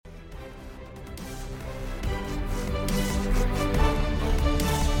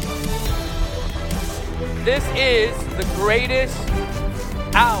This is the greatest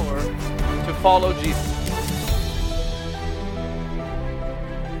hour to follow Jesus.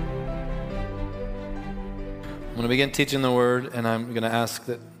 I'm going to begin teaching the word, and I'm going to ask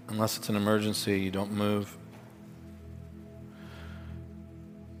that unless it's an emergency, you don't move.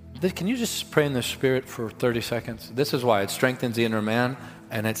 Can you just pray in the Spirit for 30 seconds? This is why it strengthens the inner man,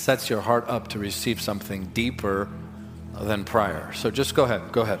 and it sets your heart up to receive something deeper than prior. So just go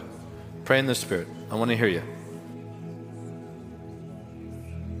ahead. Pray in the Spirit. I want to hear you.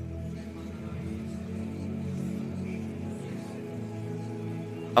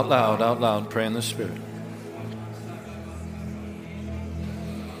 Out loud, pray in the Spirit.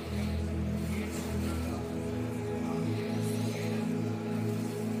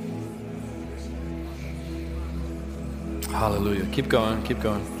 Hallelujah. Keep going.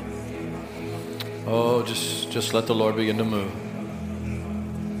 Oh, just let the Lord begin to move.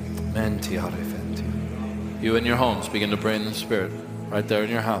 You in your homes begin to pray in the Spirit, right there in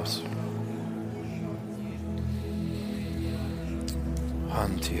your house.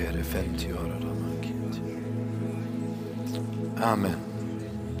 Amen.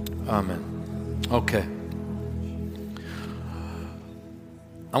 Okay.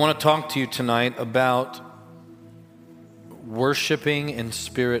 I want to talk to you tonight about worshiping in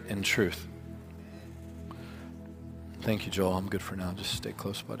spirit and truth. Thank you, Joel. I'm good for now. Just stay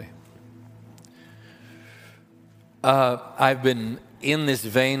close, buddy. I've been in this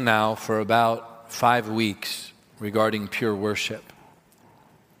vein now for about 5 weeks regarding pure worship.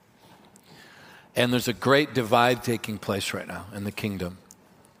 And there's a great divide taking place right now in the kingdom.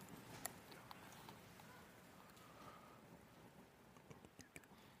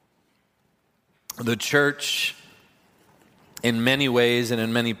 The church, in many ways and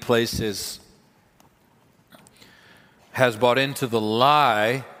in many places, has bought into the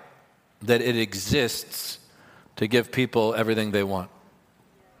lie that it exists to give people everything they want.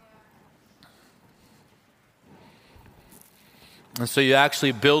 And so you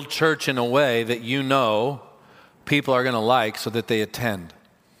actually build church in a way that you know people are going to like so that they attend.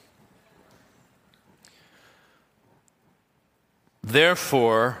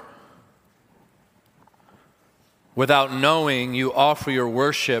 Therefore, without knowing, you offer your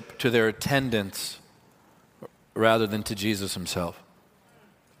worship to their attendance rather than to Jesus himself.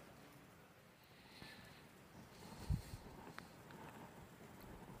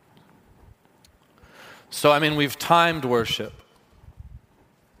 So, we've timed worship.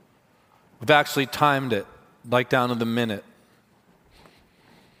 We've actually timed it, like down to the minute.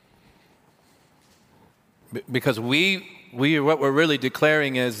 Because what we're really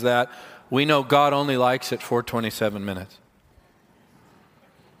declaring is that we know God only likes it for 27 minutes.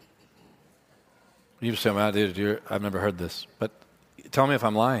 You say, I've never heard this. But tell me if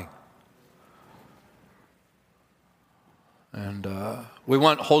I'm lying. And we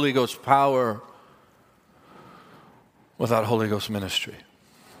want Holy Ghost power without Holy Ghost ministry.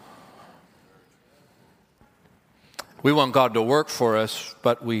 We want God to work for us,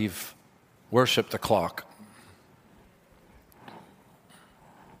 but we've worshiped the clock.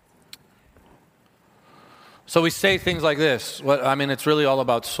 So we say things like this. It's really all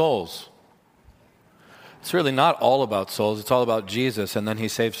about souls. It's really not all about souls. It's all about Jesus, and then he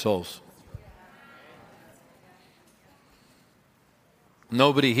saves souls.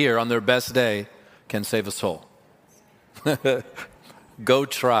 Nobody here on their best day can save a soul. Go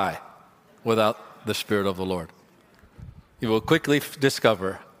try without the Spirit of the Lord. You will quickly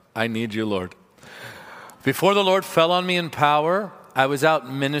discover, I need you, Lord. Before the Lord fell on me in power, I was out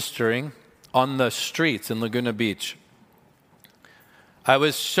ministering on the streets in Laguna Beach. I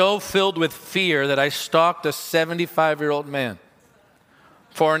was so filled with fear that I stalked a 75-year-old man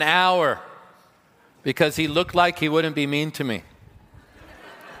for an hour because he looked like he wouldn't be mean to me.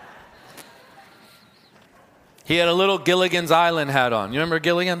 He had a little Gilligan's Island hat on. You remember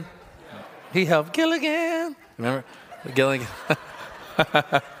Gilligan? He helped Gilligan. Remember Gilligan?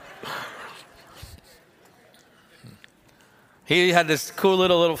 He had this cool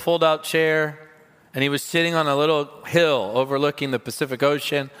little fold-out chair, and he was sitting on a little hill overlooking the Pacific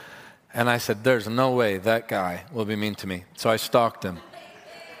Ocean. And I said, there's no way that guy will be mean to me. So I stalked him.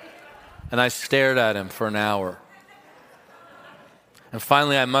 And I stared at him for an hour. And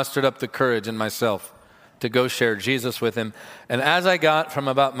finally, I mustered up the courage in myself to go share Jesus with him. And as I got from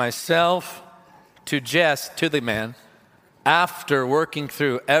about myself to Jess, to the man, after working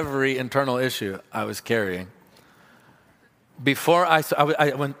through every internal issue I was carrying, before I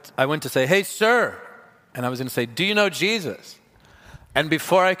went to say, hey, sir. And I was going to say, do you know Jesus? And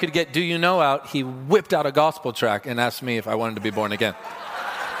before I could get do you know out, he whipped out a gospel tract and asked me if I wanted to be born again.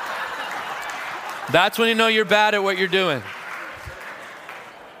 That's when you know you're bad at what you're doing.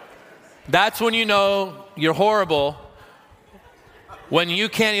 That's when you know you're horrible, when you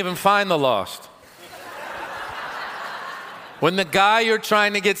can't even find the lost. When the guy you're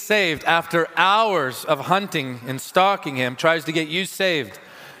trying to get saved, after hours of hunting and stalking him, tries to get you saved,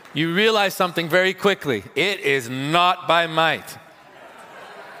 you realize something very quickly. It is not by might.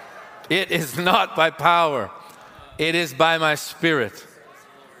 It is not by power. It is by my Spirit.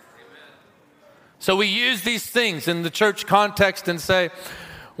 So we use these things in the church context and say,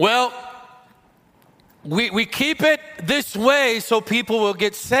 well, we keep it this way so people will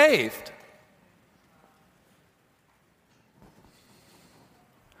get saved.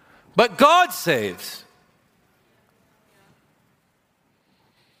 But God saves.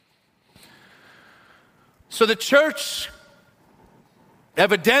 So the church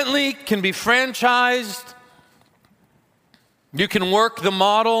evidently can be franchised. You can work the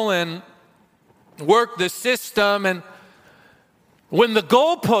model and work the system, and when the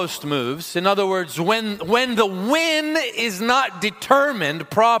goalpost moves, in other words, when the win is not determined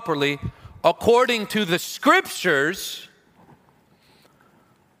properly according to the scriptures,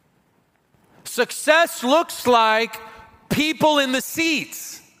 success looks like people in the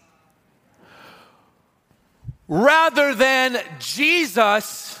seats rather than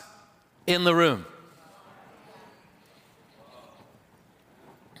Jesus in the room.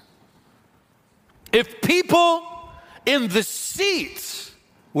 If people in the seats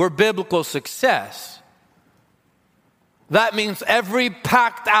were biblical success, that means every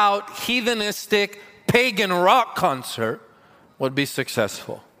packed out, heathenistic, pagan rock concert would be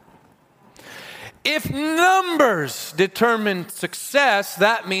successful. If numbers determined success,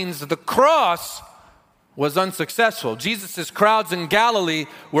 that means the cross was unsuccessful. Jesus' crowds in Galilee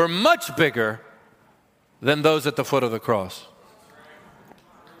were much bigger than those at the foot of the cross.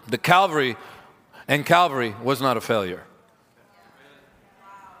 The Calvary was not a failure.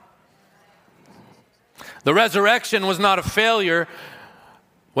 The resurrection was not a failure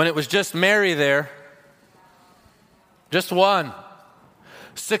when it was just Mary there. Just one.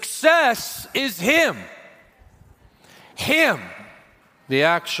 Success is Him. Him. The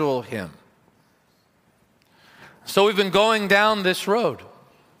actual Him. So we've been going down this road.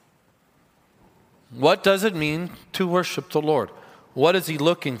 What does it mean to worship the Lord? What is He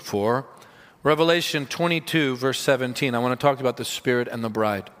looking for? Revelation 22, verse 17. I want to talk about the Spirit and the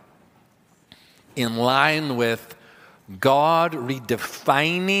bride. In line with God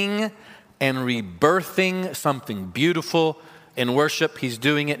redefining and rebirthing something beautiful in worship. He's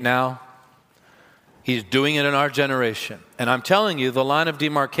doing it now. He's doing it in our generation. And I'm telling you, the line of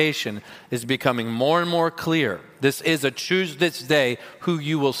demarcation is becoming more and more clear. This is a choose this day who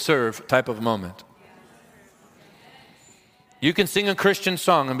you will serve type of moment. You can sing a Christian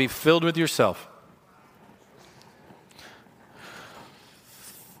song and be filled with yourself.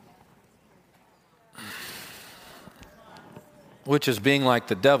 Which is being like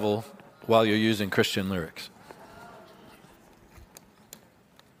the devil while you're using Christian lyrics.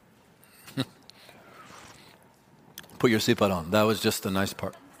 Put your seatbelt on. That was just the nice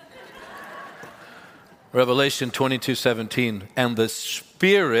part. Revelation 22:17. And the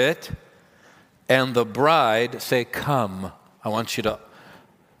Spirit and the bride say, come. I want you to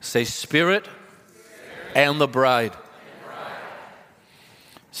say Spirit and the bride.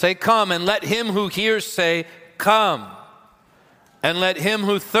 Say come, and let him who hears say, come. And let him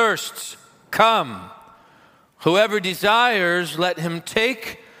who thirsts come. Whoever desires, let him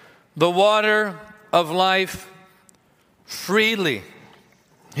take the water of life freely.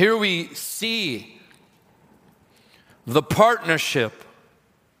 Here we see the partnership,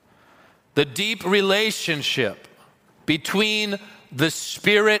 the deep relationship between the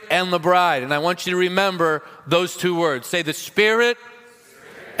Spirit and the bride. And I want you to remember those two words. Say the Spirit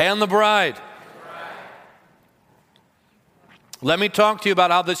and the bride. Let me talk to you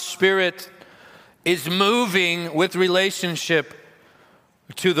about how the Spirit is moving with relationship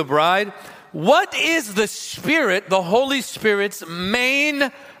to the bride. What is the Spirit, the Holy Spirit's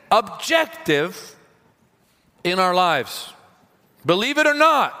main objective in our lives? Believe it or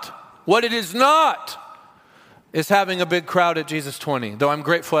not, what it is not is having a big crowd at Jesus 20. Though I'm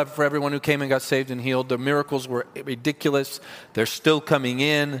grateful for everyone who came and got saved and healed. The miracles were ridiculous. They're still coming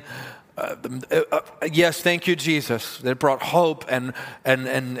in. Yes, thank you, Jesus. They brought hope and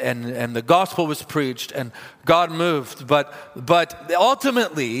the gospel was preached and God moved. But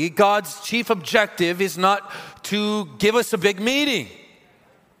ultimately, God's chief objective is not to give us a big meeting.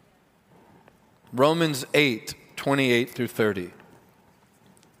 Romans 8:28 through 30.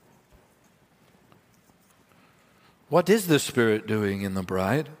 What is the Spirit doing in the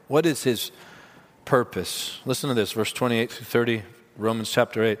bride? What is His purpose. Listen to this, verse 28 through 30, Romans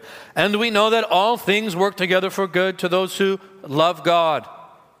chapter 8. And we know that all things work together for good to those who love God.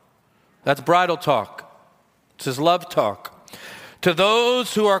 That's bridal talk. This is love talk. To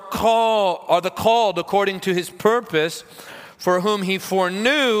those who are the called according to his purpose, for whom he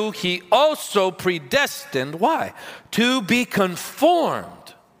foreknew, he also predestined. Why? To be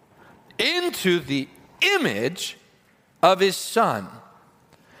conformed into the image of his Son,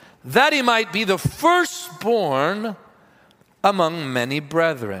 that he might be the firstborn among many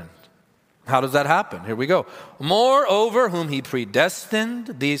brethren. How does that happen? Here we go. Moreover, whom he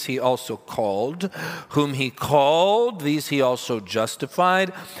predestined, these he also called. Whom he called, these he also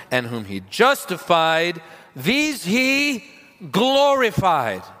justified. And whom he justified, these he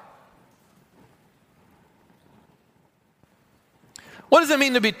glorified. What does it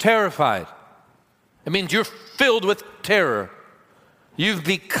mean to be terrified? It means you're filled with terror. You've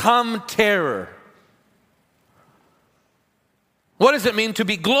become terror. What does it mean to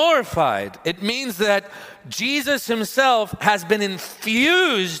be glorified? It means that Jesus himself has been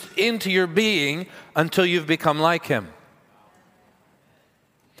infused into your being until you've become like him.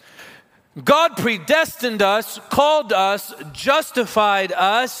 God predestined us, called us, justified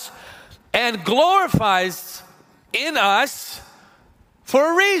us, and glorifies in us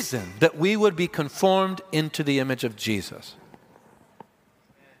for a reason, that we would be conformed into the image of Jesus.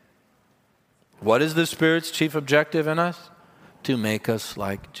 What is the Spirit's chief objective in us? To make us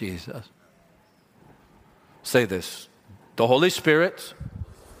like Jesus. Say this. The Holy Spirit's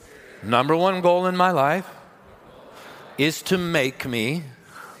number one goal in my life is to make me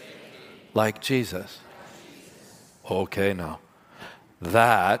like Jesus. Okay, now.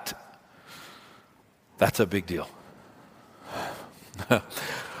 That's a big deal.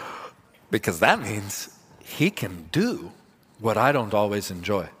 Because that means he can do what I don't always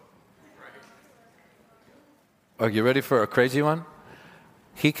enjoy. Are you ready for a crazy one?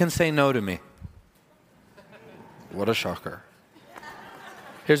 He can say no to me. What a shocker.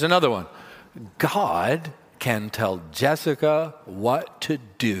 Here's another one. God can tell Jessica what to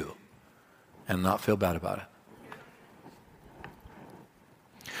do and not feel bad about it.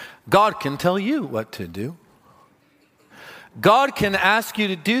 God can tell you what to do. God can ask you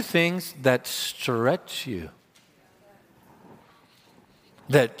to do things that stretch you,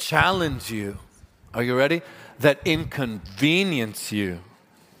 that challenge you. Are you ready? That inconvenience you.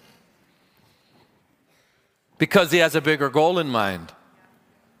 Because he has a bigger goal in mind.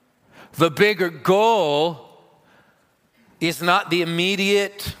 The bigger goal is not the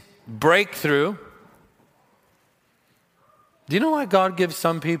immediate breakthrough. Do you know why God gives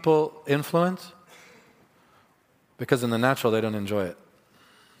some people influence? Because in the natural, they don't enjoy it.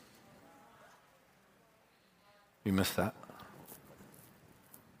 You missed that.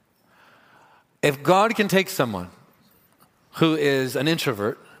 If God can take someone who is an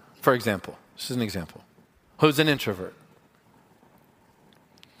introvert, for example, this is an example, who's an introvert,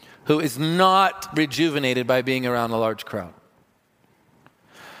 who is not rejuvenated by being around a large crowd.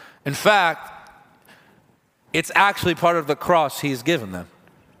 In fact, it's actually part of the cross he's given them.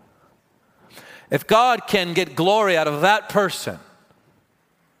 If God can get glory out of that person,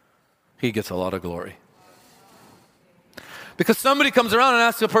 he gets a lot of glory. Because somebody comes around and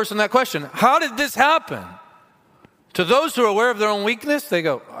asks a person that question, how did this happen? To those who are aware of their own weakness, they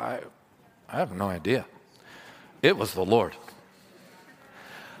go, I have no idea. It was the Lord.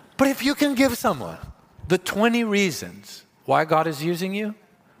 But if you can give someone the 20 reasons why God is using you,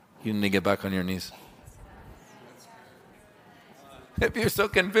 you need to get back on your knees. If you're so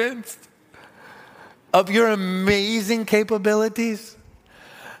convinced of your amazing capabilities,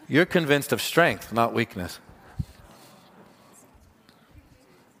 you're convinced of strength, not weakness.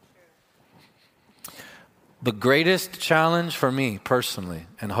 The greatest challenge for me personally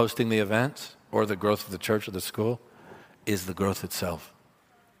in hosting the events or the growth of the church or the school is the growth itself.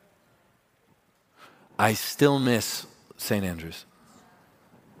 I still miss St. Andrews,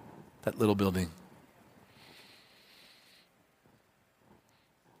 that little building.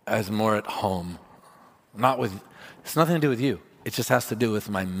 I was more at home. It's nothing to do with you. It just has to do with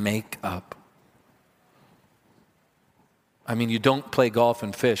my makeup. I mean, you don't play golf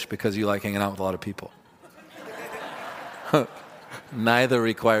and fish because you like hanging out with a lot of people. Neither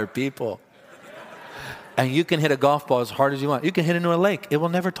require people. And you can hit a golf ball as hard as you want. You can hit it into a lake. It will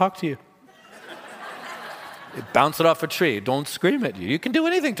never talk to you. Bounce it off a tree. Don't scream at you. You can do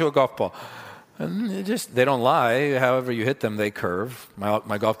anything to a golf ball. And they don't lie. However you hit them, they curve.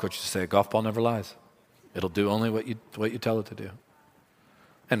 My golf coach used to say, a golf ball never lies. It'll do only what you tell it to do.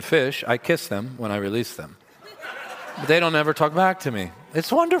 And fish, I kiss them when I release them. But they don't ever talk back to me.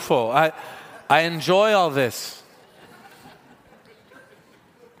 It's wonderful. I enjoy all this.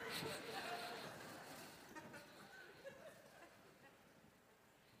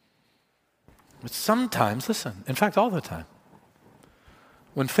 But sometimes, listen, in fact, all the time,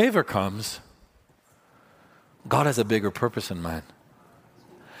 when favor comes, God has a bigger purpose in mind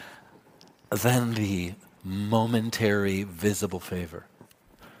than the momentary visible favor.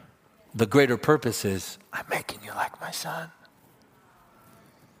 The greater purpose is, I'm making you like my son.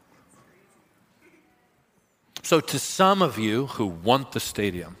 So to some of you who want the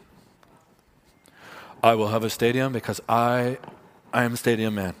stadium, I will have a stadium because I am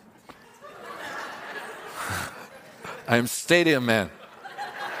stadium man. I am stadium man.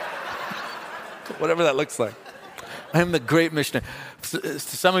 Whatever that looks like. I am the great missionary.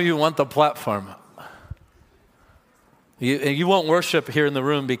 Some of you want the platform. You won't worship here in the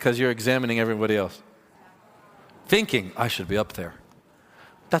room because you're examining everybody else. Thinking, I should be up there.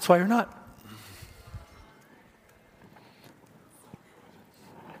 That's why you're not.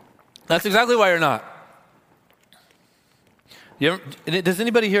 That's exactly why you're not. Does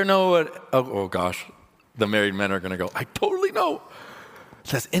anybody here know what, oh gosh, the married men are going to go, I totally know.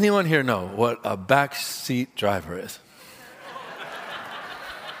 Does anyone here know what a backseat driver is?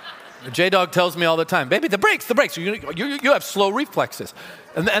 J-Dog tells me all the time, baby, the brakes. You have slow reflexes.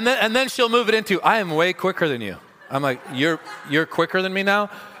 And then she'll move it into, I am way quicker than you. I'm like, you're quicker than me now?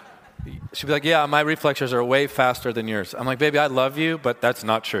 She'll be like, yeah, my reflexes are way faster than yours. I'm like, baby, I love you, but that's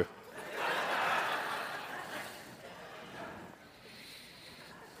not true.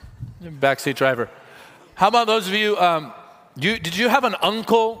 Backseat driver. How about those of you, did you have an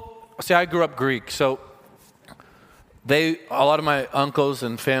uncle? See, I grew up Greek, so a lot of my uncles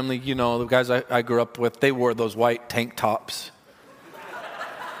and family, the guys I grew up with, they wore those white tank tops,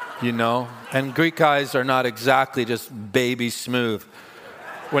 and Greek guys are not exactly just baby smooth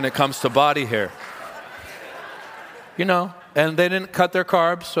when it comes to body hair, and they didn't cut their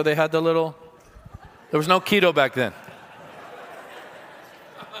carbs, so they had there was no keto back then.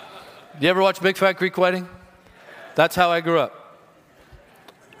 You ever watch Big Fat Greek Wedding? That's how I grew up.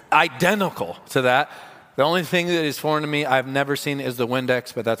 Identical to that. The only thing that is foreign to me, I've never seen, is the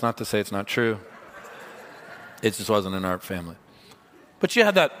Windex, but that's not to say it's not true. It just wasn't in our family. But you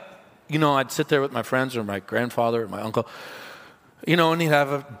had that, I'd sit there with my friends or my grandfather or my uncle, and he'd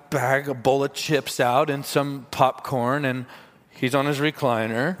have a bowl of chips out and some popcorn, and he's on his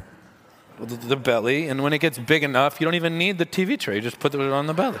recliner with the belly, and when it gets big enough, you don't even need the TV tray, you just put it on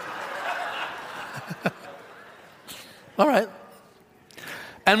the belly. All right.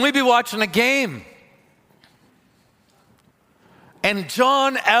 And we'd be watching a game. And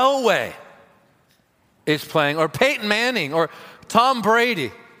John Elway is playing, or Peyton Manning, or Tom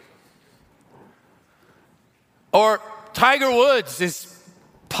Brady. Or Tiger Woods is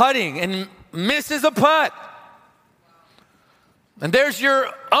putting and misses a putt. And there's your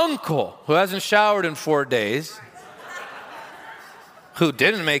uncle who hasn't showered in 4 days, who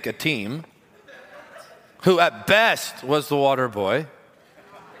didn't make a team, who at best was the water boy.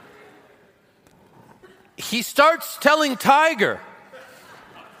 He starts telling Tiger,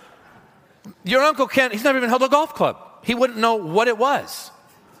 your uncle he's never even held a golf club. He wouldn't know what it was.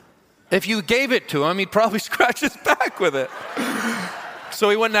 If you gave it to him, he'd probably scratch his back with it. So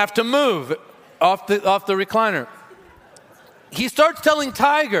he wouldn't have to move off the recliner. He starts telling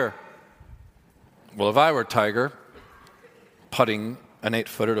Tiger, well, if I were Tiger, putting an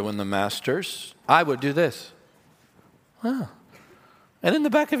 8-footer to win the Masters, I would do this. Oh. And in the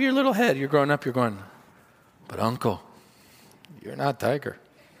back of your little head, you're growing up, you're going, but uncle, you're not Tiger.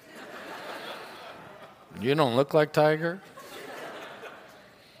 You don't look like Tiger.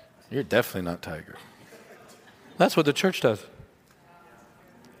 You're definitely not Tiger. That's what the church does.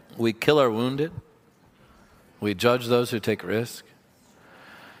 We kill our wounded. We judge those who take risk.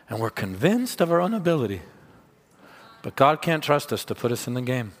 And we're convinced of our own ability. But God can't trust us to put us in the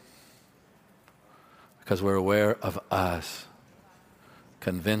game. Because we're aware of us.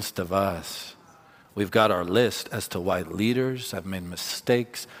 Convinced of us. We've got our list as to why leaders have made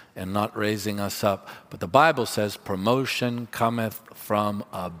mistakes in not raising us up. But the Bible says promotion cometh from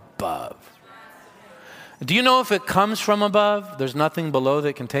above. Do you know if it comes from above, there's nothing below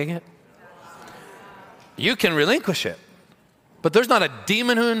that can take it? You can relinquish it. But there's not a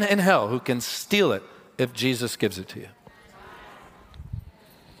demon in hell who can steal it if Jesus gives it to you.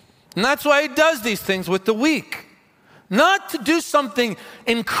 And that's why he does these things with the weak. Not to do something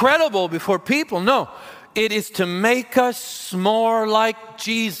incredible before people. No, it is to make us more like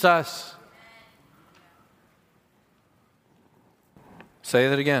Jesus. Say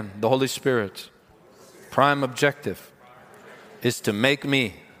that again. The Holy Spirit's prime objective is to make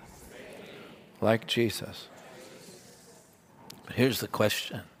me like Jesus. But here's the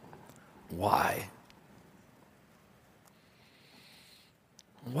question. Why?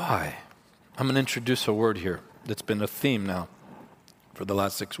 Why? I'm going to introduce a word here that's been a theme now for the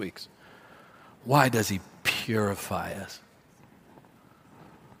last 6 weeks. Why does he purify us?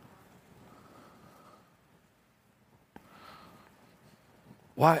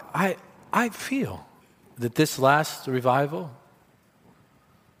 Why? I feel that this last revival,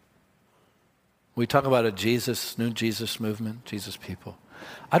 we talk about a new Jesus movement, Jesus people.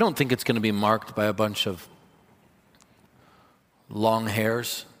 I don't think it's going to be marked by a bunch of long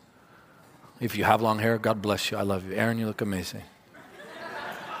hairs. If you have long hair, God bless you. I love you. Aaron, you look amazing.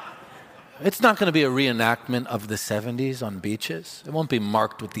 It's not going to be a reenactment of the 70s on beaches. It won't be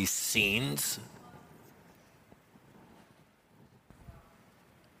marked with these scenes.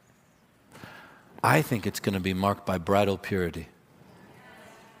 I think it's going to be marked by bridal purity.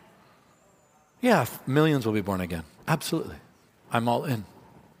 Yeah, millions will be born again. Absolutely. I'm all in.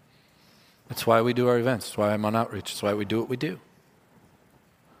 That's why we do our events. That's why I'm on outreach. That's why we do what we do.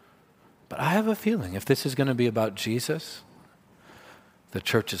 But I have a feeling if this is going to be about Jesus, the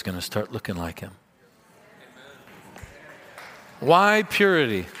church is going to start looking like him. Why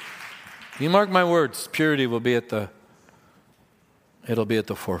purity? You mark my words, purity will be it'll be at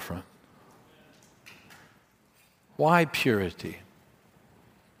the forefront. Why purity?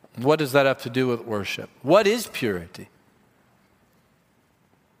 What does that have to do with worship? What is purity?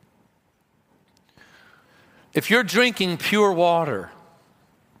 If you're drinking pure water,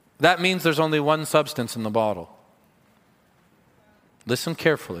 that means there's only one substance in the bottle. Listen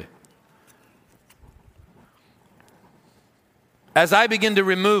carefully. As I begin to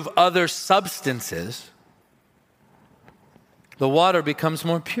remove other substances, the water becomes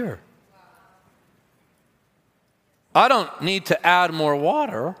more pure. I don't need to add more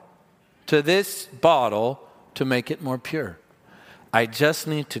water to this bottle to make it more pure. I just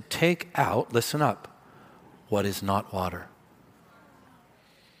need to take out, listen up, what is not water.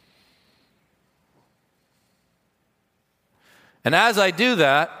 And as I do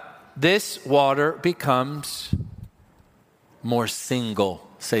that, this water becomes more single.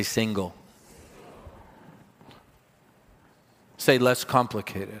 Say single. Say less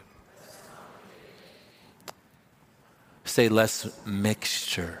complicated. Say less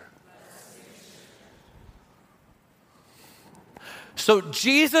mixture. So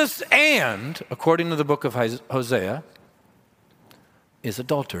Jesus according to the book of Hosea, is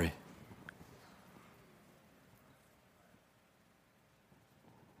adultery.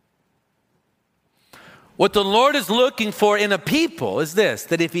 What the Lord is looking for in a people is this,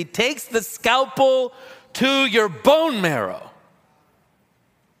 that if he takes the scalpel to your bone marrow,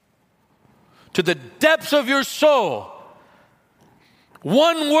 to the depths of your soul,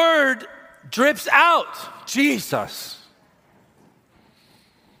 one word drips out, Jesus.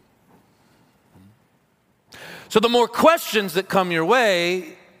 So the more questions that come your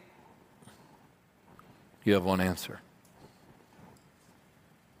way, you have one answer.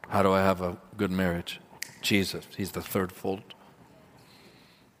 How do I have a good marriage? Jesus, he's the third fold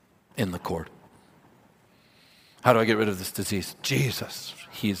in the cord. How do I get rid of this disease? Jesus,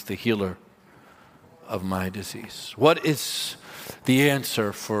 he's the healer of my disease. What is the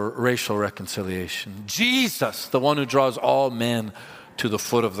answer for racial reconciliation? Jesus, the one who draws all men to the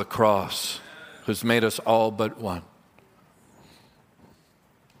foot of the cross, who's made us all but one.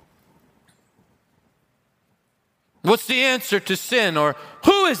 What's the answer to sin? Or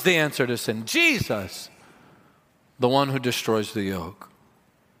who is the answer to sin? Jesus, the one who destroys the yoke.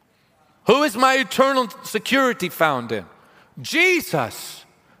 Who is my eternal security found in? Jesus,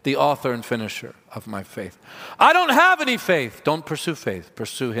 the author and finisher of my faith. I don't have any faith. Don't pursue faith.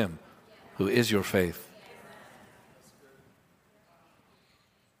 Pursue him who is your faith.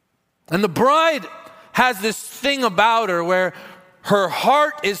 And the bride has this thing about her where her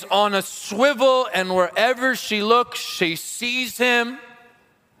heart is on a swivel, and wherever she looks, she sees him.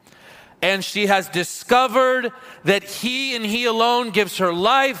 And she has discovered that he and he alone gives her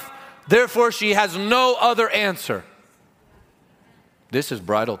life. Therefore, she has no other answer. This is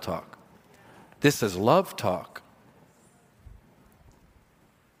bridal talk. This is love talk.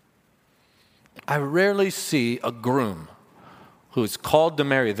 I rarely see a groom who is called to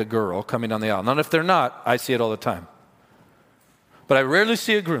marry the girl coming down the aisle. Now, if they're not, I see it all the time. But I rarely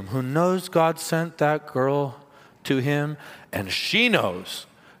see a groom who knows God sent that girl to him, and she knows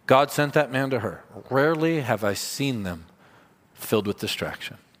God sent that man to her. Rarely have I seen them filled with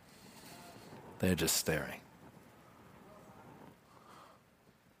distraction. They're just staring.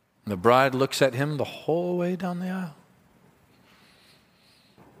 The bride looks at him the whole way down the aisle.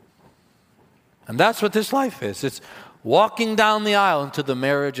 And that's what this life is. It's walking down the aisle until the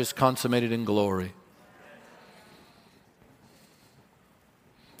marriage is consummated in glory.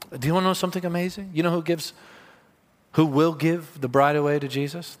 Do you want to know something amazing? You know who will give the bride away to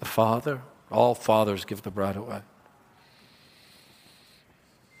Jesus? The Father. All fathers give the bride away.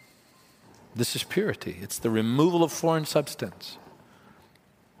 This is purity. It's the removal of foreign substance.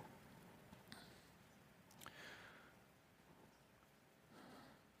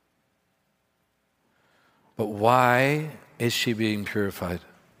 But why is she being purified?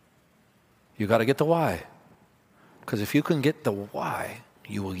 You got to get the why. Because if you can get the why,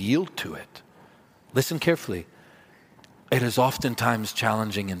 you will yield to it. Listen carefully. It is oftentimes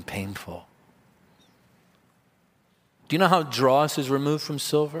challenging and painful. Do you know how dross is removed from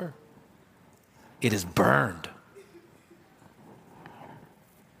silver? It is burned.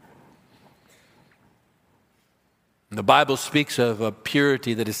 The Bible speaks of a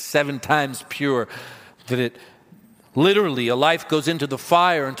purity that is 7 times pure, that it literally, a life goes into the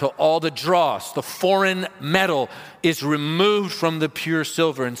fire until all the dross, the foreign metal, is removed from the pure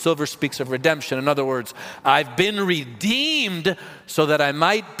silver. And silver speaks of redemption. In other words, I've been redeemed so that I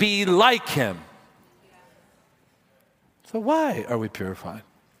might be like him. So why are we purified?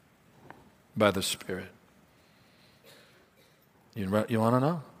 By the Spirit. You want to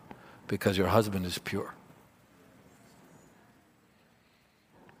know? Because your husband is pure.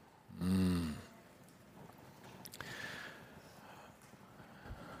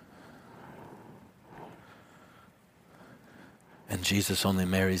 And Jesus only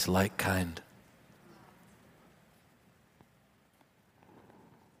marries like kind.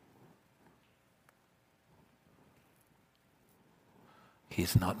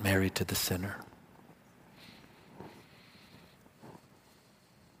 He's not married to the sinner.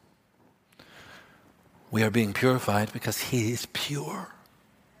 We are being purified because he is pure.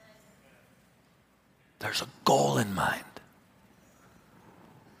 There's a goal in mind.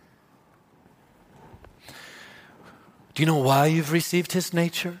 Do you know why you've received his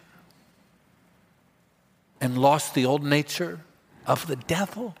nature and lost the old nature of the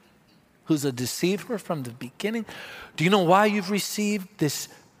devil, who's a deceiver from the beginning? Do you know why you've received this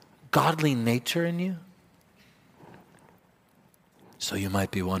godly nature in you? So you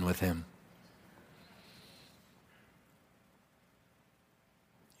might be one with him.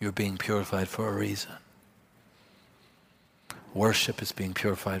 You're being purified for a reason. Worship is being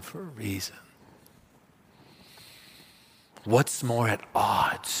purified for a reason. What's more at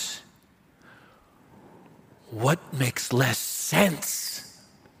odds? What makes less sense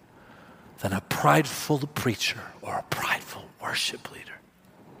than a prideful preacher or a prideful worship leader?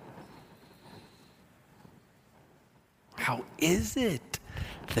 How is it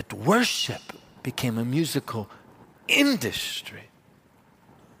that worship became a musical industry?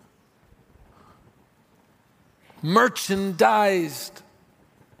 Merchandised,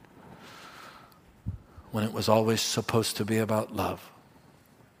 when it was always supposed to be about love.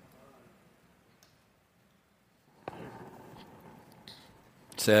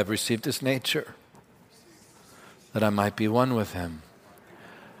 Say, I've received his nature, that I might be one with him.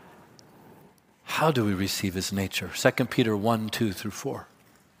 How do we receive his nature? 2 Peter 1:2-4.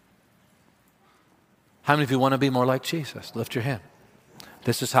 How many of you want to be more like Jesus? Lift your hand.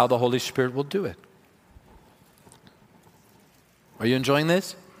 This is how the Holy Spirit will do it. Are you enjoying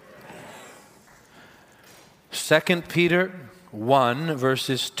this? 2 Peter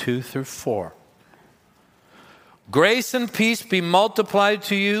 1:2-4. Grace and peace be multiplied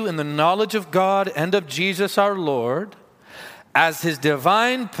to you in the knowledge of God and of Jesus our Lord, as his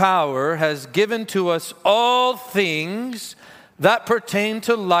divine power has given to us all things that pertain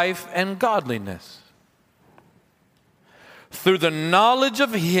to life and godliness, through the knowledge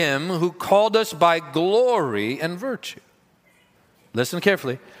of him who called us by glory and virtue. Listen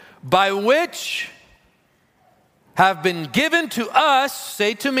carefully. By which have been given to us,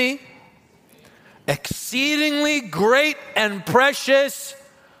 say to me, exceedingly great and precious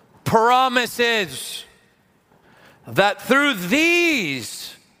promises, that through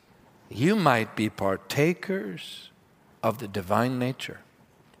these you might be partakers of the divine nature,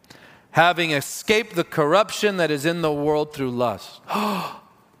 having escaped the corruption that is in the world through lust.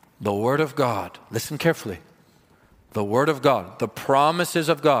 The Word of God, listen carefully. The Word of God, the promises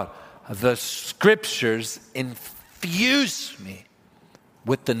of God, the Scriptures infuse me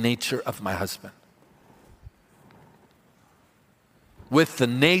with the nature of my husband, with the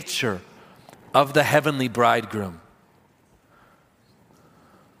nature of the heavenly bridegroom.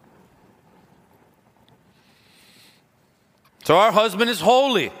 So our husband is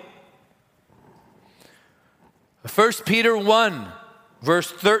holy. 1 Peter 1,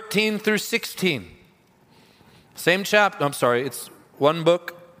 verse 13 through 16. Same chapter, it's one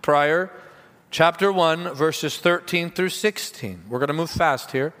book prior. Chapter 1, verses 13 through 16. We're going to move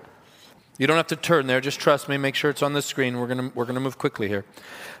fast here. You don't have to turn there. Just trust me. Make sure it's on the screen. We're going to move quickly here.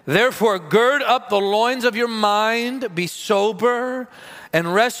 Therefore, gird up the loins of your mind, be sober,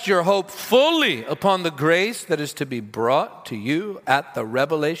 and rest your hope fully upon the grace that is to be brought to you at the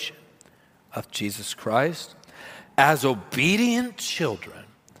revelation of Jesus Christ. As obedient children,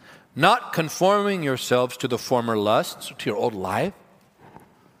 not conforming yourselves to the former lusts, to your old life,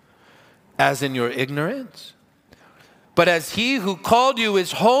 as in your ignorance. But as he who called you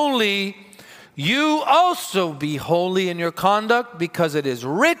is holy, you also be holy in your conduct, because it is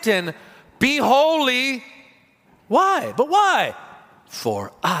written, be holy. Why? But why?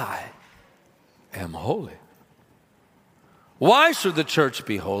 For I am holy. Why should the church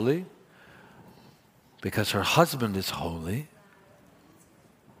be holy? Because her husband is holy.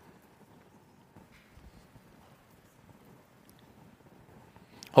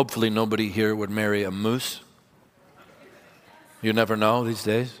 Hopefully nobody here would marry a moose. You never know these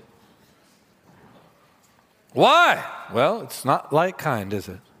days. Why? Well, it's not like kind, is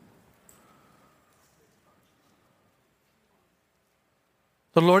it?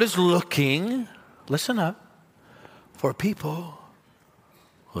 The Lord is looking, listen up, for people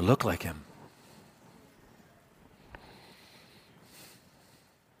who look like him.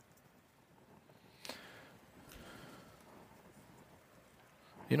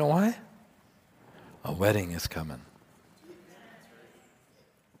 You know why? A wedding is coming.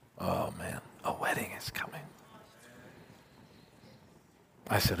 Oh man, a wedding is coming.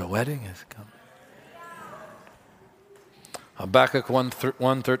 I said a wedding is coming. Habakkuk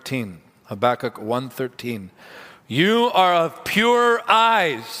 1:13. Habakkuk 1:13. You are of pure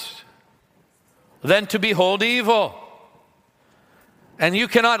eyes than to behold evil, and you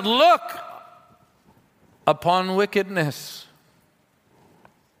cannot look upon wickedness.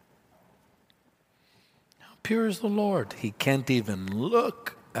 How pure is the Lord? He can't even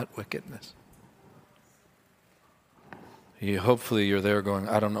look at wickedness. Hopefully you're there going,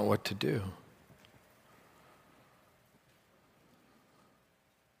 I don't know what to do.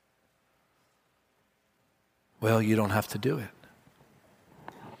 Well, you don't have to do it.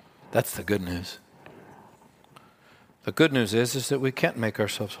 That's the good news. The good news is that we can't make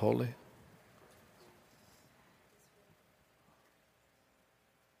ourselves holy.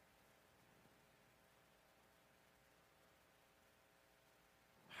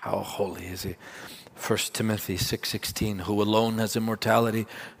 How holy is he? 1 Timothy 6:16, who alone has immortality,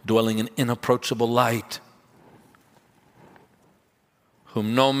 dwelling in inapproachable light,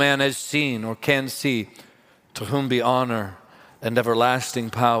 whom no man has seen or can see, to whom be honor and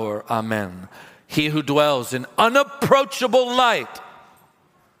everlasting power. Amen. He who dwells in unapproachable light.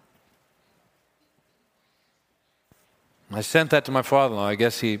 I sent that to my father-in-law. I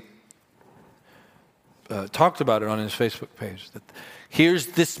guess he talked about it on his Facebook page. That here's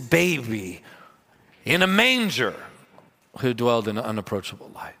this baby in a manger who dwelled in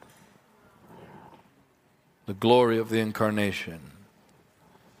unapproachable light. The glory of the incarnation.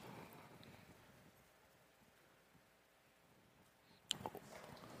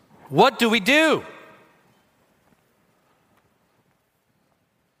 What do we do?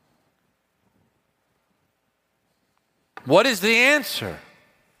 What is the answer?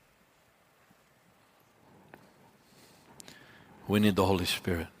 We need the Holy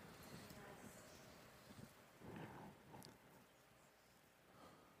Spirit.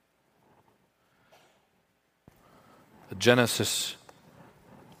 Genesis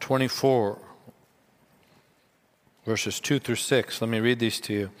 24, verses 2 through 6. Let me read these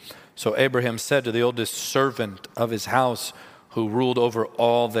to you. So Abraham said to the oldest servant of his house, who ruled over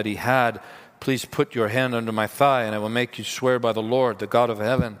all that he had, please put your hand under my thigh, and I will make you swear by the Lord, the God of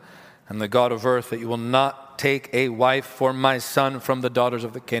heaven and the God of earth, that you will not take a wife for my son from the daughters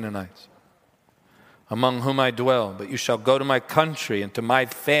of the Canaanites, among whom I dwell, but you shall go to my country and to my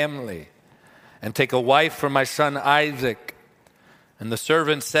family, and take a wife for my son Isaac. And the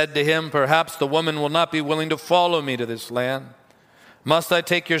servant said to him, perhaps the woman will not be willing to follow me to this land. Must I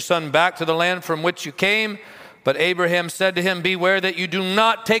take your son back to the land from which you came? But Abraham said to him, beware that you do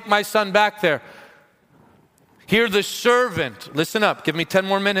not take my son back there. Here the servant, listen up, give me 10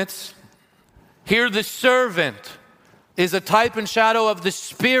 more minutes. Here the servant is a type and shadow of the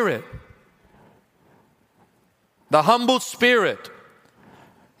Spirit, the humble spirit.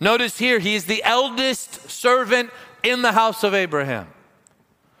 Notice here, he is the eldest servant in the house of Abraham.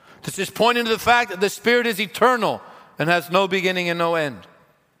 This is pointing to the fact that the Spirit is eternal and has no beginning and no end.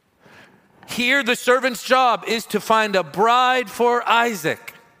 Here, the servant's job is to find a bride for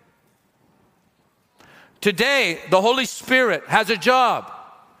Isaac. Today, the Holy Spirit has a job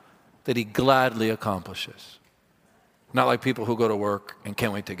that he gladly accomplishes. Not like people who go to work and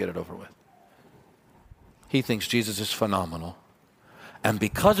can't wait to get it over with. He thinks Jesus is phenomenal. And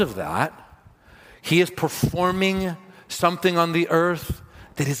because of that, he is performing something on the earth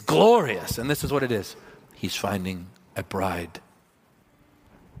that is glorious. And this is what it is. He's finding a bride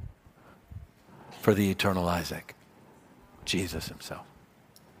for the eternal Isaac, Jesus himself.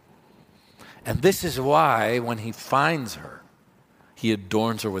 And this is why when he finds her, he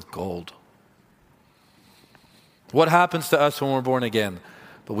adorns her with gold. What happens to us when we're born again?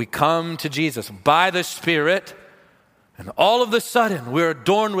 But we come to Jesus by the Spirit, and all of a sudden we're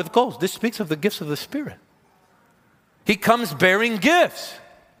adorned with gold. This speaks of the gifts of the Spirit. He comes bearing gifts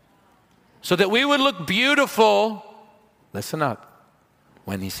so that we would look beautiful, listen up,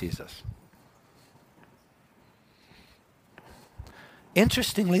 when he sees us.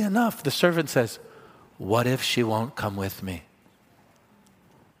 Interestingly enough, the servant says, what if she won't come with me?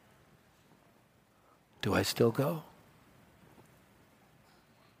 Do I still go?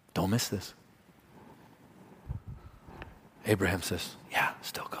 Don't miss this. Abraham says, yeah,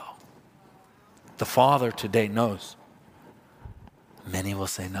 still go. The Father today knows many will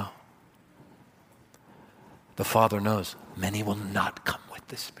say no. The Father knows many will not come with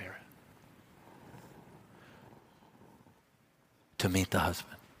the Spirit to meet the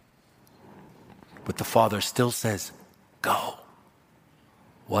husband. But the Father still says, go.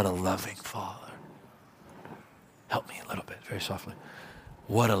 What a loving Father. Help me a little bit, very softly.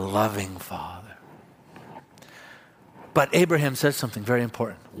 What a loving Father. But Abraham says something very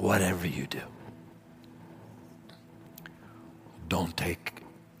important. Whatever you do, don't take,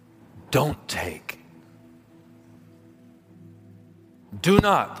 do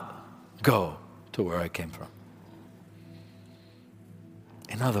not go to where I came from.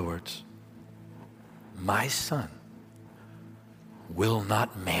 In other words, my son will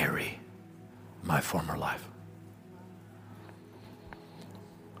not marry my former life.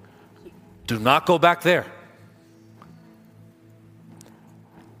 Do not go back there.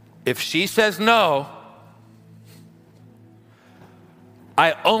 If she says no,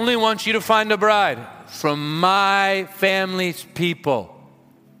 I only want you to find a bride from my family's people.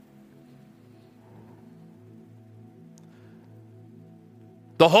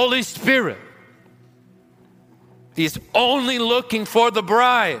 The Holy Spirit is only looking for the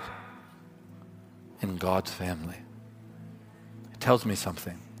bride in God's family. It tells me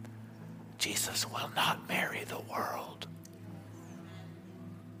something. Jesus will not marry the world.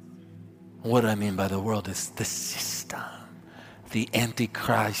 What I mean by the world is the system, the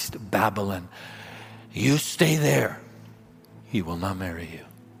Antichrist Babylon. You stay there, he will not marry you.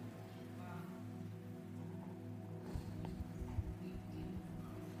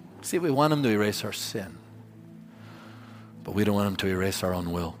 See, we want him to erase our sin, but we don't want him to erase our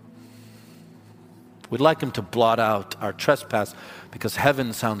own will. We'd like him to blot out our trespass because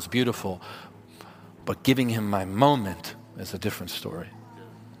heaven sounds beautiful, but giving him my moment is a different story.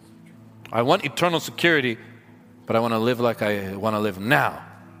 I want eternal security, but I want to live like I want to live now.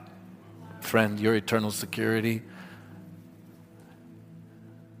 Friend, your eternal security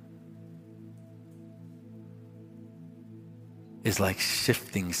is like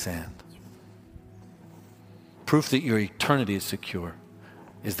shifting sand. Proof that your eternity is secure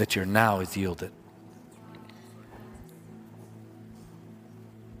is that your now is yielded.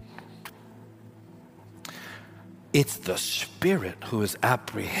 It's the Spirit who is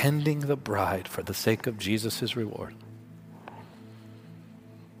apprehending the bride for the sake of Jesus' reward.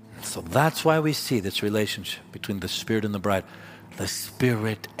 So that's why we see this relationship between the Spirit and the bride. The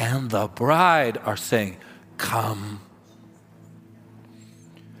Spirit and the bride are saying, come.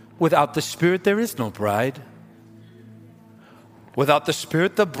 Without the Spirit, there is no bride. Without the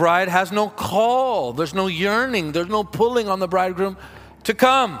Spirit, the bride has no call. There's no yearning. There's no pulling on the bridegroom to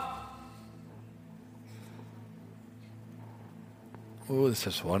come. Oh, this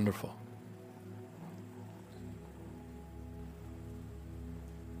is wonderful.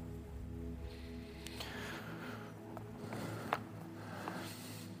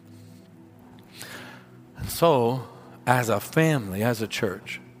 And so, as a family, as a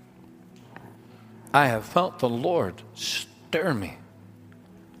church, I have felt the Lord stir me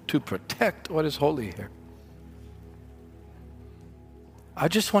to protect what is holy here. I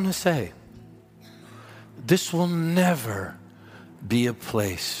just want to say, this will never be a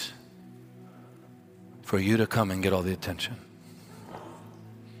place for you to come and get all the attention.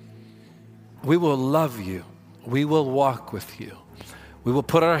 We will love you. We will walk with you. We will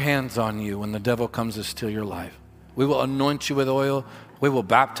put our hands on you when the devil comes to steal your life. We will anoint you with oil. We will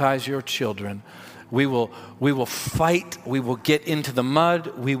baptize your children. We will fight. We will get into the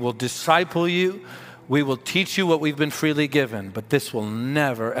mud. We will disciple you. We will teach you what we've been freely given. But this will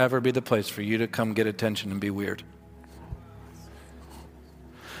never, ever be the place for you to come get attention and be weird.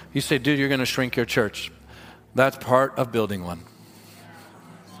 You say, dude, you're going to shrink your church. That's part of building one.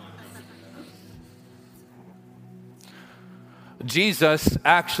 Jesus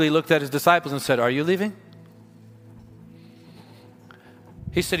actually looked at his disciples and said, are you leaving?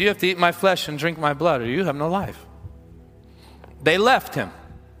 He said, you have to eat my flesh and drink my blood or you have no life. They left him.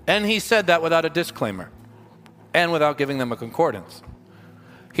 And he said that without a disclaimer and without giving them a concordance.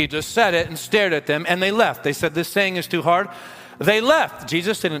 He just said it and stared at them and they left. They said, this saying is too hard. They left.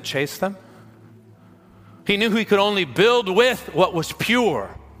 Jesus didn't chase them. He knew he could only build with what was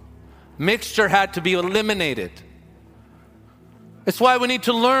pure. Mixture had to be eliminated. It's why we need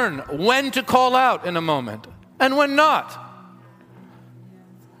to learn when to call out in a moment and when not.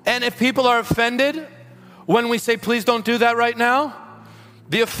 And if people are offended when we say, please don't do that right now,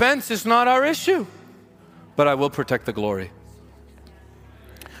 the offense is not our issue. But I will protect the glory.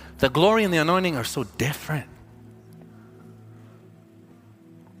 The glory and the anointing are so different.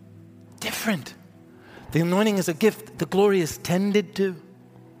 Different. The anointing is a gift. The glory is tended to.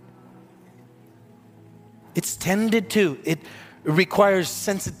 It's tended to. It requires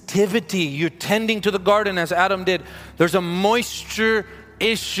sensitivity. You're tending to the garden as Adam did. There's a moisture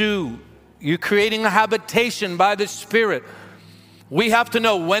issue. You're creating a habitation by the Spirit. We have to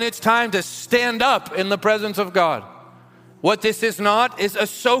know when it's time to stand up in the presence of God. What this is not is a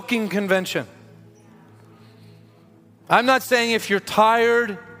soaking convention. I'm not saying if you're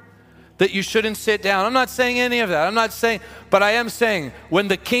tired that you shouldn't sit down. I'm not saying any of that. I'm not saying, but I am saying when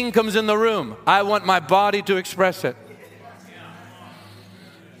the king comes in the room, I want my body to express it.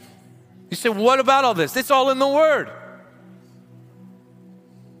 You say, what about all this? It's all in the Word.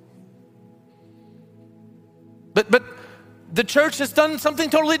 But the church has done something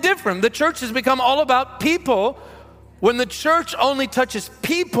totally different. The church has become all about people when the church only touches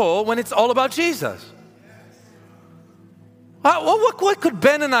people when it's all about Jesus. What could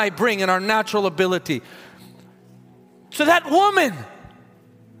Ben and I bring in our natural ability to that woman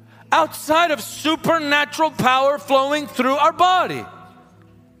outside of supernatural power flowing through our body?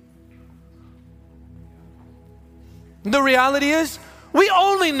 The reality is, we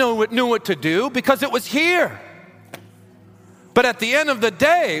only knew what to do because it was here. But at the end of the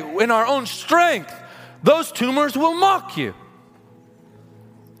day, in our own strength, those tumors will mock you.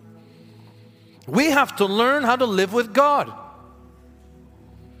 We have to learn how to live with God.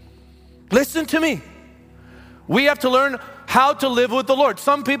 Listen to me. We have to learn how to live with the Lord.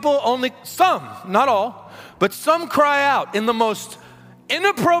 Some people some, not all, but some cry out in the most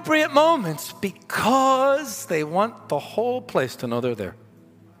inappropriate moments because they want the whole place to know they're there.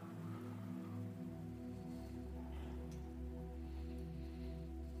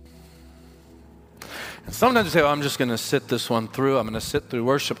 And sometimes you say, I'm just going to sit this one through. I'm going to sit through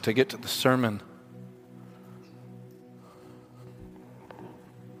worship to get to the sermon.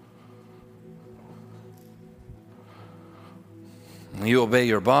 You obey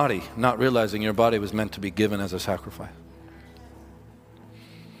your body, not realizing your body was meant to be given as a sacrifice.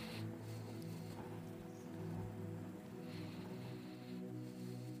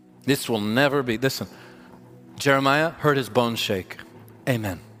 This will never be, listen, Jeremiah heard his bones shake.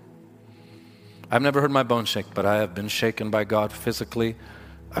 Amen. I've never heard my bones shake, but I have been shaken by God physically.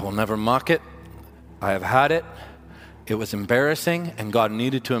 I will never mock it. I have had it. It was embarrassing, and God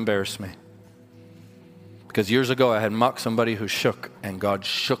needed to embarrass me. Because years ago, I had mocked somebody who shook, and God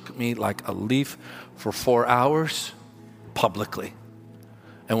shook me like a leaf for 4 hours publicly.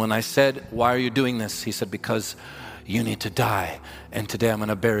 And when I said, why are you doing this? He said, because you need to die, and today I'm going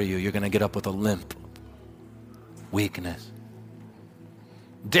to bury you. You're going to get up with a limp. Weakness.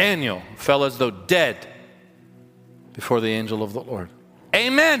 Daniel fell as though dead before the angel of the Lord.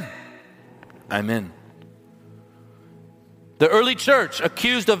 Amen. Amen. The early church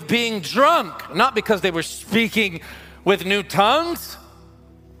accused of being drunk, not because they were speaking with new tongues.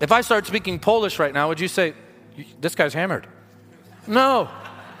 If I start speaking Polish right now, would you say, this guy's hammered? No.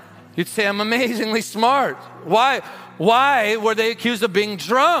 You'd say, I'm amazingly smart. Why were they accused of being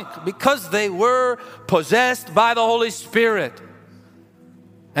drunk? Because they were possessed by the Holy Spirit.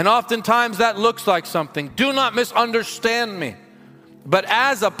 And oftentimes that looks like something. Do not misunderstand me. But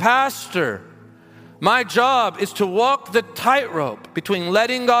as a pastor, my job is to walk the tightrope between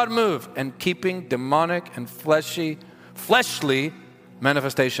letting God move and keeping demonic and fleshly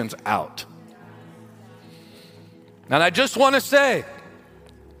manifestations out. And I just want to say,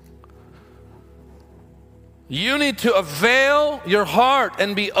 You need to avail your heart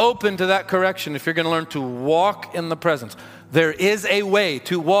and be open to that correction if you're going to learn to walk in the presence. There is a way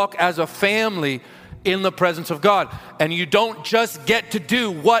to walk as a family in the presence of God. And you don't just get to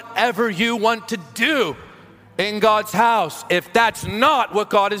do whatever you want to do in God's house if that's not what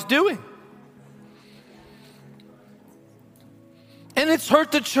God is doing. And it's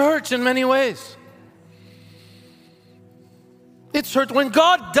hurt the church in many ways. It's hurt. When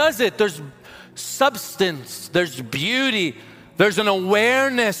God does it, there's substance, there's beauty, there's an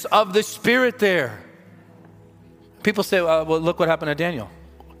awareness of the Spirit there. People say, well, look what happened to Daniel.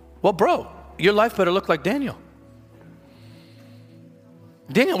 Well, bro, your life better look like Daniel.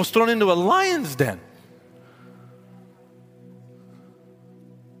 Daniel was thrown into a lion's den.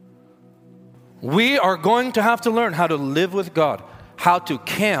 We are going to have to learn how to live with God, how to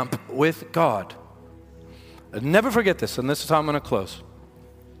camp with God. Never forget this, and this is how I'm going to close.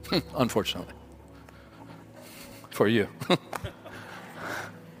 Unfortunately. For you.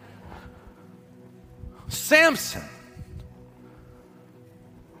 Samson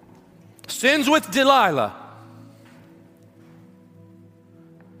sins with Delilah.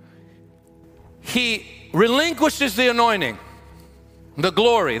 He relinquishes the anointing, the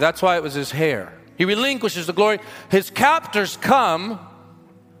glory. That's why it was his hair. He relinquishes the glory. His captors come,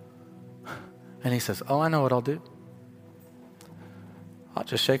 and he says, oh, I know what I'll do. I'll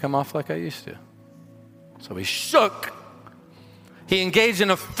just shake him off like I used to. So he shook. He engaged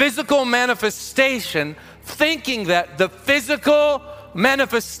in a physical manifestation, thinking that the physical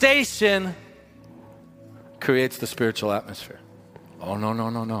manifestation creates the spiritual atmosphere. Oh, no,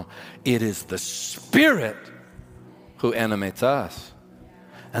 no, no, no. It is the Spirit who animates us.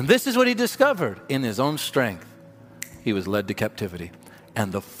 And this is what he discovered. In his own strength, he was led to captivity.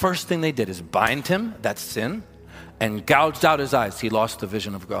 And the first thing they did is bind him, that's sin, and gouged out his eyes. He lost the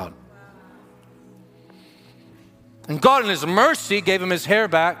vision of God. And God in his mercy gave him his hair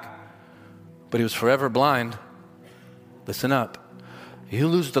back, but he was forever blind. Listen up. You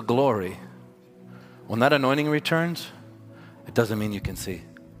lose the glory. When that anointing returns, it doesn't mean you can see.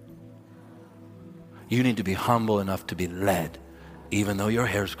 You need to be humble enough to be led, even though your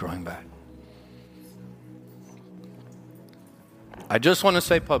hair's growing back. I just want to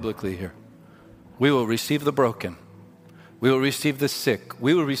say publicly here, we will receive the broken. We will receive the sick.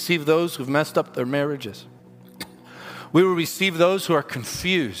 We will receive those who've messed up their marriages. We will receive those who are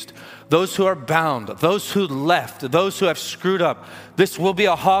confused, those who are bound, those who left, those who have screwed up. This will be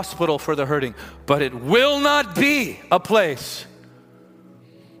a hospital for the hurting, but it will not be a place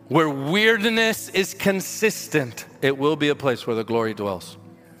where weirdness is consistent. It will be a place where the glory dwells.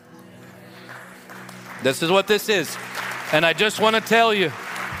 This is what this is. And I just want to tell you,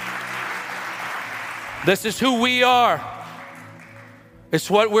 this is who we are. It's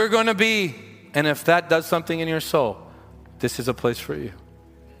what we're going to be. And if that does something in your soul, this is a place for you.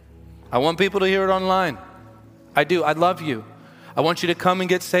 I want people to hear it online. I do. I love you. I want you to come and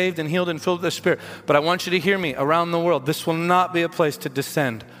get saved and healed and filled with the Spirit. But I want you to hear me around the world. This will not be a place to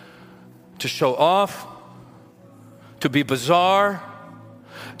descend, to show off, to be bizarre.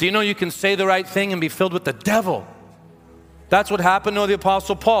 Do you know you can say the right thing and be filled with the devil? That's what happened to the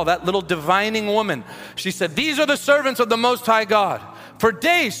Apostle Paul, that little divining woman. She said, these are the servants of the Most High God. For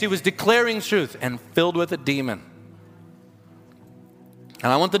days she was declaring truth and filled with a demon.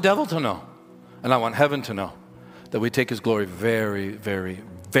 And I want the devil to know, and I want heaven to know, that we take his glory very, very,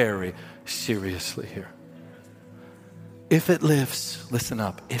 very seriously here. If it lives, listen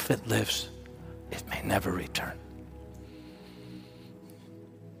up, if it lives, it may never return.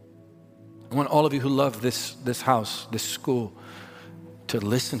 I want all of you who love this house, this school, to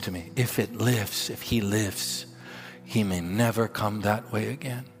listen to me. If it lives, if he lives, he may never come that way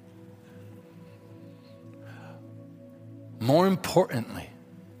again. More importantly,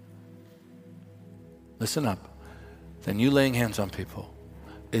 listen up, than you laying hands on people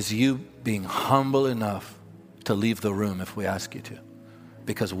is you being humble enough to leave the room if we ask you to,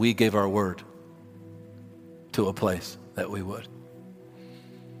 because we gave our word to a place that we would.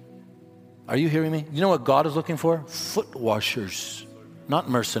 Are you hearing me? You know what God is looking for? Foot washers, not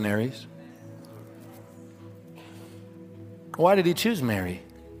mercenaries. Why did he choose Mary?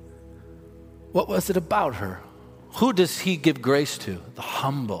 What was it about her? Who does he give grace to? The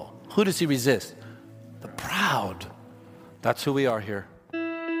humble. Who does he resist? The proud. That's who we are here.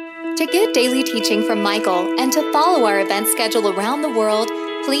 To get daily teaching from Michael and to follow our event schedule around the world,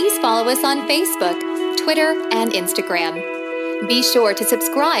 please follow us on Facebook, Twitter, and Instagram. Be sure to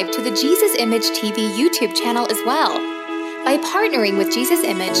subscribe to the Jesus Image TV YouTube channel as well. By partnering with Jesus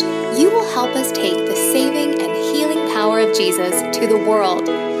Image, you will help us take the saving and healing power of Jesus to the world.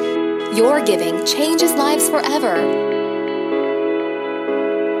 Your giving changes lives forever.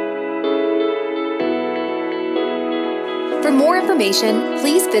 For more information,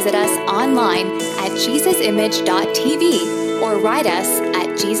 please visit us online at jesusimage.tv or write us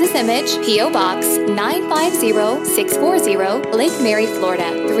at Jesus Image, P.O. Box 950640, Lake Mary,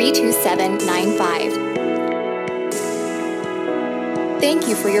 Florida 32795. Thank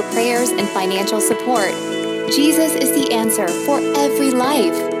you for your prayers and financial support. Jesus is the answer for every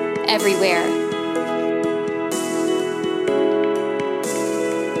life, everywhere.